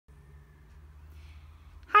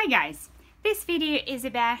Hi guys, this video is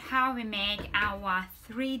about how we make our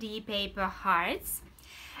 3D paper hearts,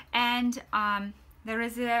 and there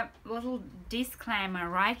is a little disclaimer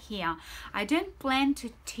right here. I don't plan to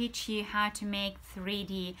teach you how to make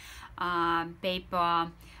 3D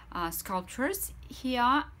paper sculptures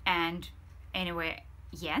here and anywhere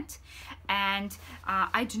yet, and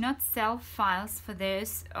I do not sell files for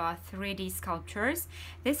those 3D sculptures.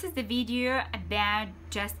 This is the video about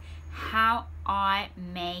just how I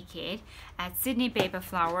make it at Sydney Paper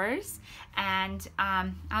Flowers, and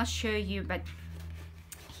I'll show you. But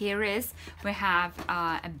here we have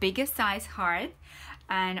a bigger size heart,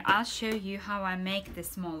 and I'll show you how I make the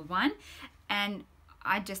small one. And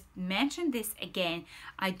I just mentioned this again,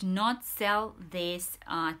 I do not sell this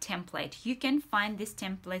template. You can find this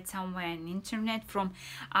template somewhere on the internet from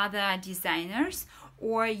other designers,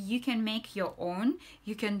 or you can make your own,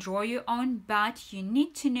 you can draw your own, but you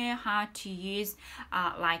need to know how to use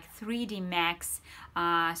like 3D Max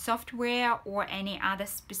software or any other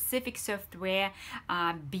specific software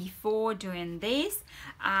before doing this.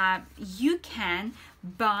 You can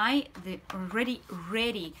buy the already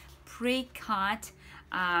ready pre-cut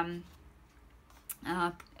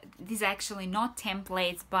these are actually not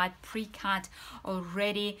templates but pre-cut,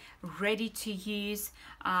 already ready to use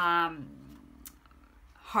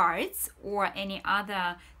hearts or any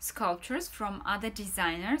other sculptures from other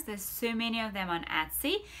designers. There's so many of them on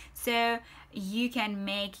Etsy, so you can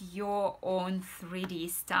make your own 3D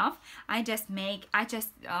stuff. I just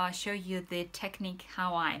show you the technique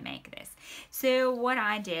how I make this. So what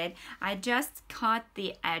I did, I just cut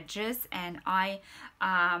the edges, and I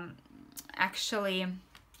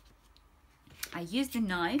used a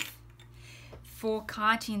knife for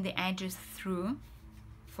cutting the edges through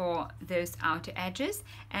for those outer edges,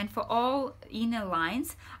 and for all inner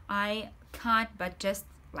lines I cut, but just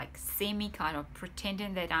like semi-cut or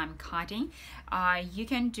pretending that I'm cutting. You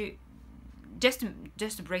can do just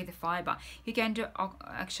to break the fiber. You can do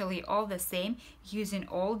actually all the same using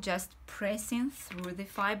all just pressing through the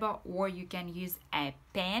fiber, or you can use a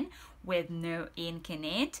pen with no ink in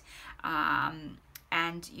it,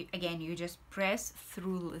 and again you just press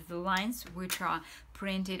through the lines which are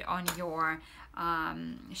printed on your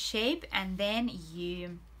shape, and then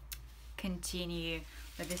you continue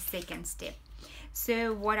with the second step.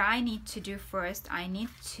 So what I need to do first, I need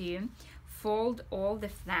to fold all the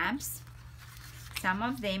flaps. Some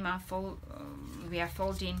of them are we are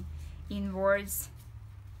folding inwards,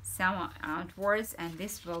 some are outwards, and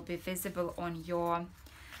this will be visible on your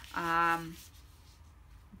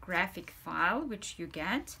graphic file which you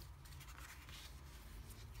get.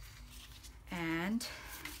 And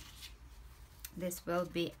this will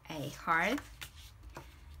be a heart,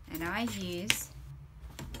 and I use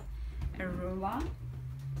a ruler,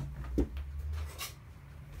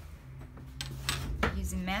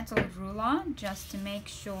 use a metal ruler just to make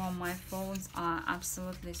sure my folds are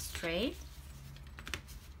absolutely straight.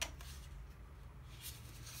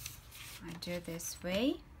 I do this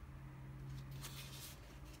way.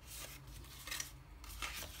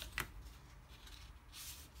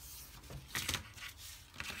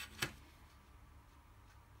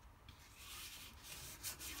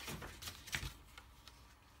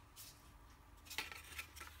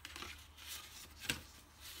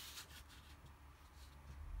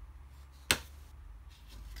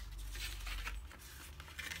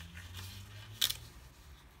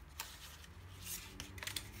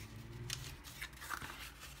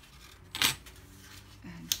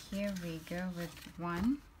 Here we go with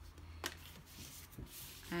one,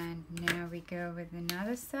 and now we go with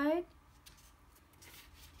another side.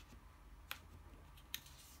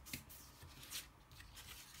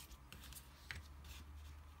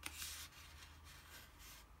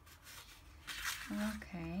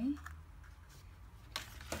 Okay,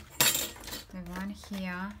 the one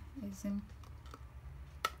here isn't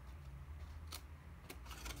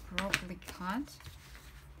properly cut.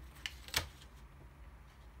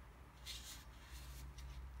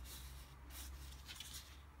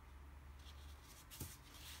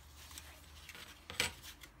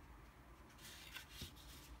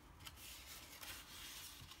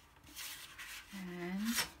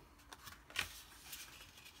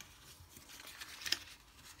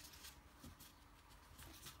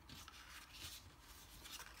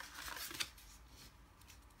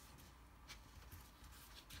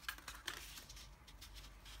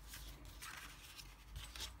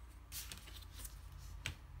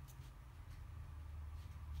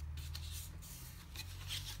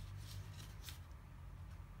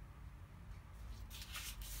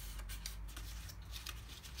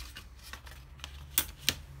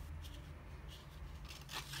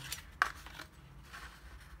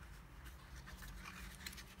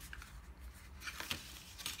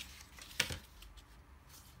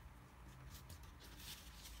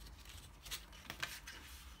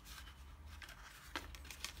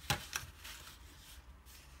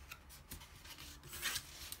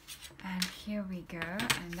 here we go,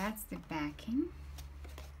 and that's the backing.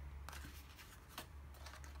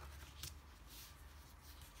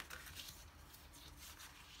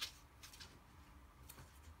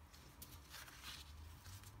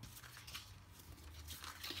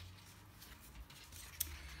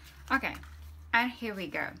 Okay, and here we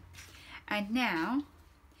go. And now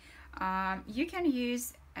you can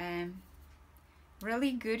use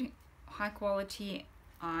really good high quality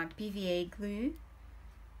PVA glue,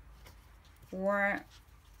 or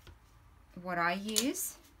what I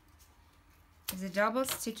use is a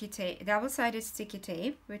double-sided sticky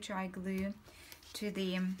tape, which I glue to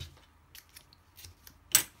the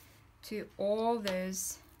to all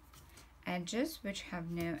those edges which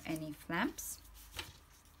have no any flaps.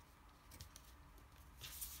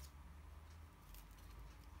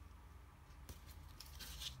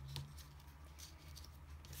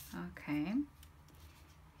 Okay,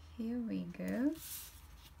 here we go.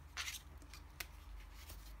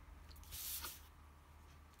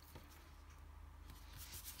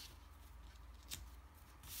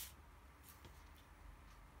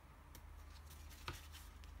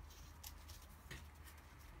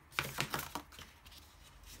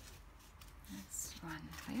 That's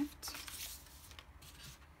one left.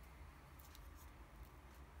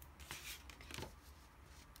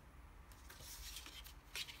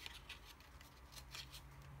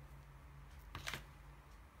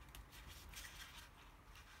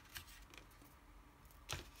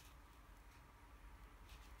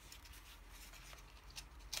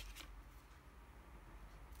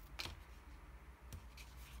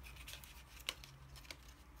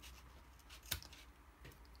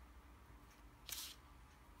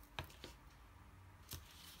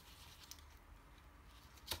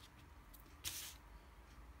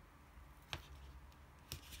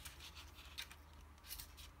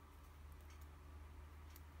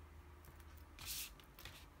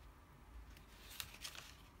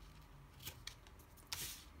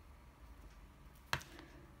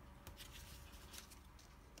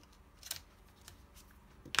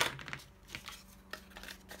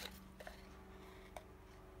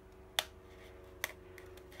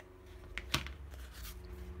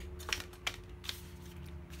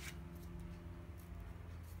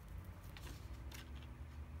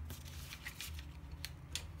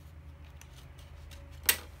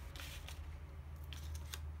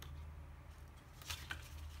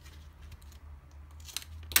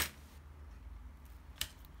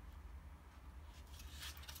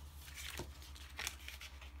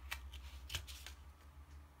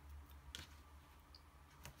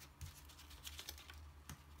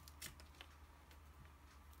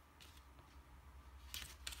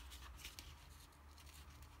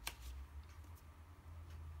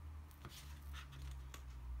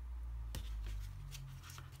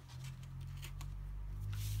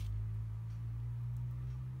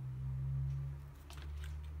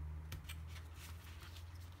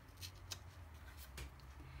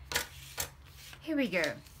 Here we go.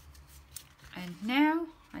 And now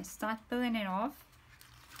I start pulling it off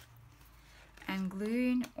and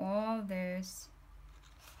gluing all those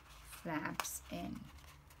flaps in.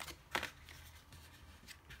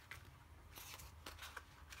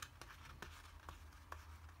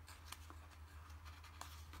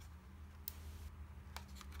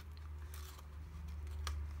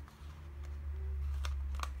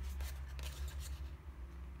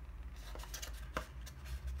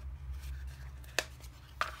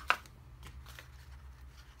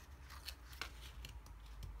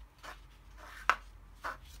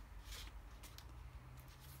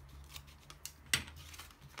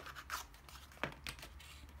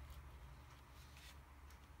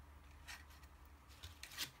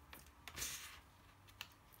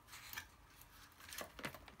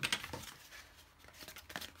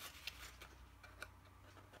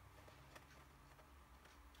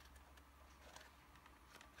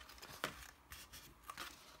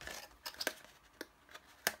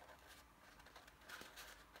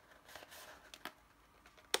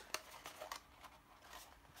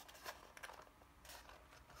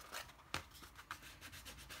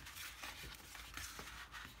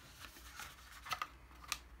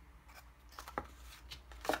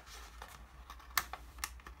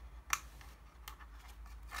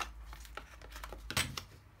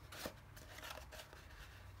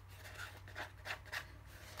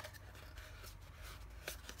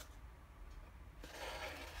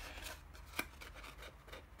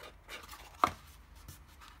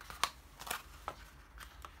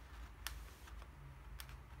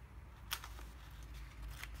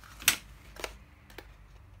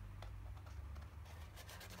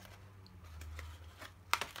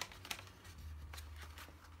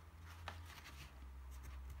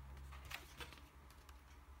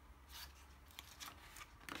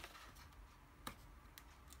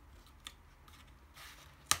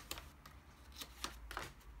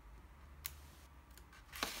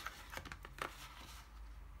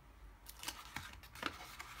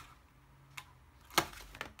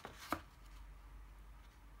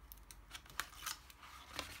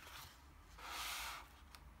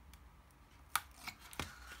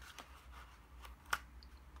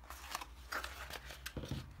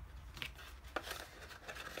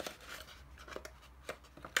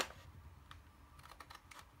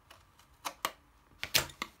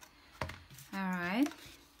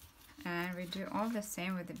 do all the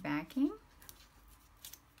same with the backing.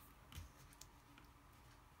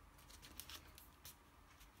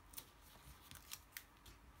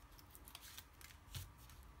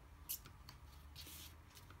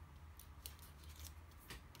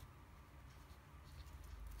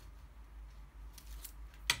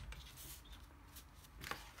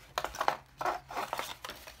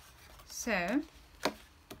 So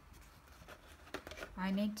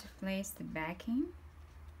I need to place the backing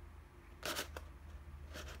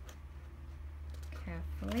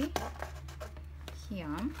carefully here.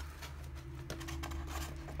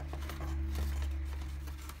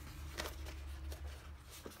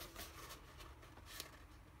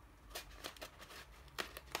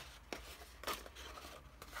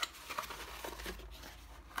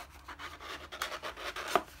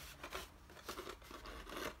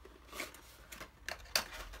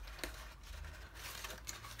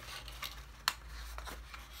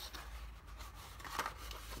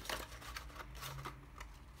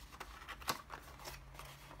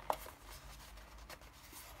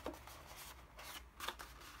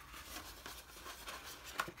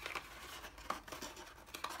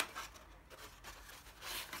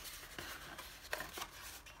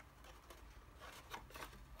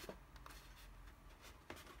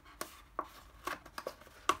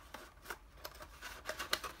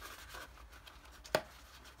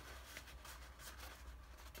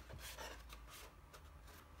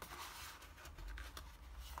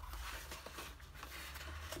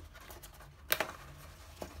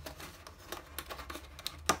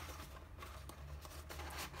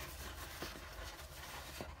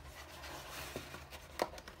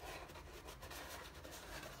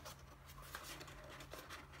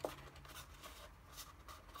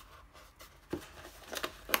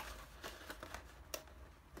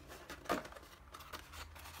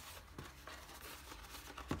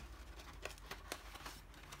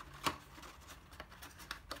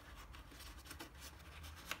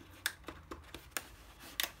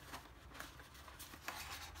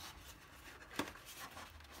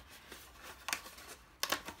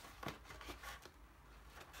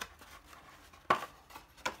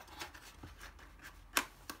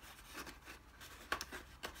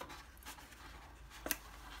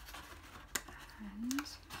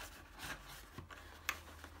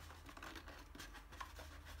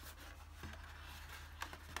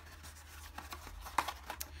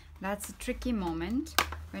 That's a tricky moment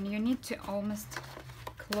when you need to almost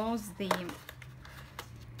close the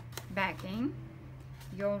backing.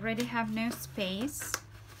 You already have no space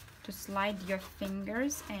to slide your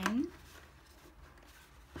fingers in,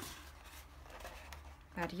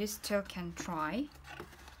 but you still can try.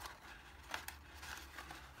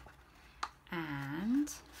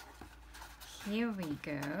 And here we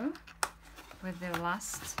go with the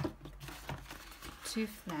last two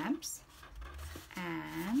flaps.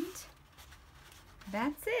 And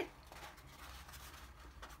that's it.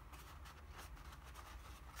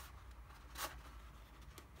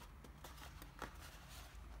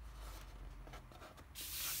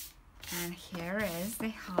 And here is the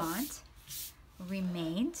heart we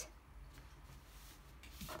made.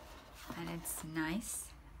 And it's nice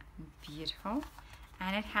and beautiful.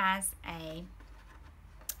 And it has a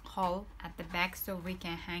hole at the back so we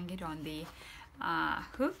can hang it on the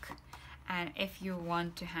hook. And if you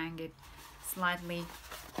want to hang it slightly,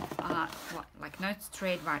 like not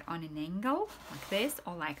straight right on an angle, like this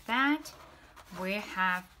or like that, we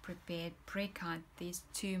have prepared, pre-cut these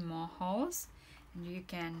two more holes, and you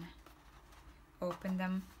can open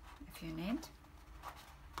them if you need.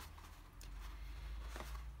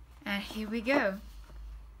 And here we go.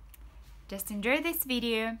 Just enjoy this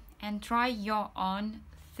video and try your own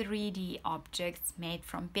 3D objects made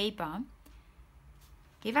from paper.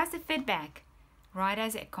 Give us a feedback, write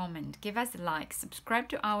us a comment, give us a like, subscribe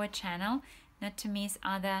to our channel not to miss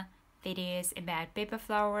other videos about paper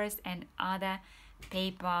flowers and other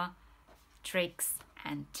paper tricks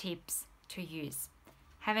and tips to use.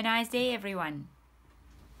 Have a nice day, everyone.